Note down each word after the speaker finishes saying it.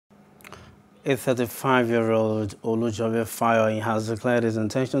A 35-year-old Olujobi Fayo-yin has declared his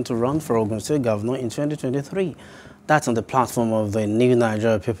intention to run for Ogun State Governor in 2023. That's on the platform of the New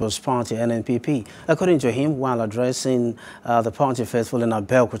Nigeria People's Party, NNPP. According to him, while addressing the party festival in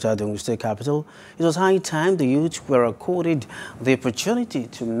Abeokuta, the Ogun State capital, it was high time the youth were accorded the opportunity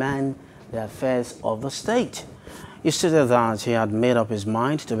to man the affairs of the state. He stated that he had made up his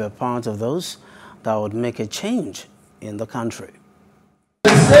mind to be a part of those that would make a change in the country.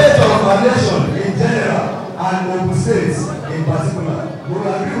 The state of our nation in general and Ogun State in particular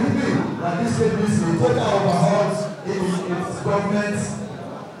will agree with me that this state needs a total overhaul in its government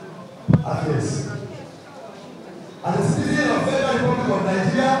affairs. As a citizen of the Federal Republic of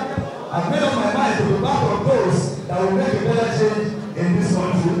Nigeria, I've made up my mind to be part of those that will make a better change in this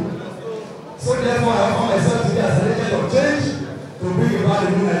country. So therefore, I found myself today as an agent of change to bring about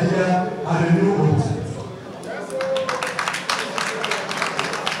a new Nigeria and a new Ogun State.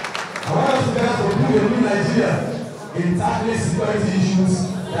 I want us together to build a new Nigeria in tackling security issues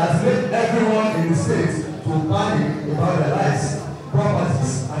that has made everyone in the state to panic about their lives,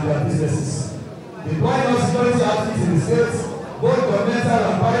 properties, and their businesses. Deploying all security outfits in the state, both governmental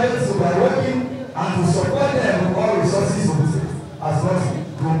and private, so we are working and to support them with all resources of the state as well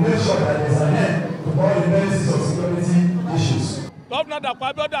to make sure that there is an end to all the menaces of security issues. Governor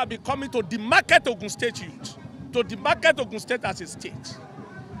Dakwabioda will be coming to demarket Ogun State youth, to demarket Ogun State as a state.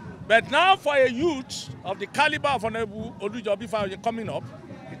 But now for a youth of the caliber of Honorable Olujobi Fayo-yin coming up,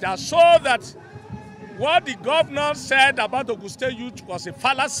 it has shown that what the governor said about Ogun State youth was a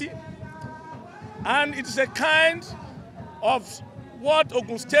fallacy, and it is a kind of what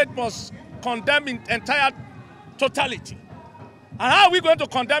Ogun State must condemn in entire totality. And how are we going to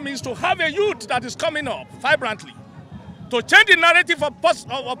condemn is to have a youth that is coming up vibrantly, to change the narrative of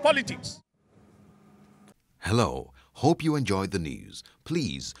politics. Hello. Hope you enjoyed the news.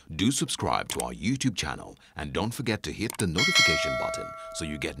 Please do subscribe to our YouTube channel and don't forget to hit the notification button so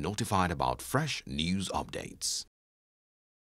you get notified about fresh news updates.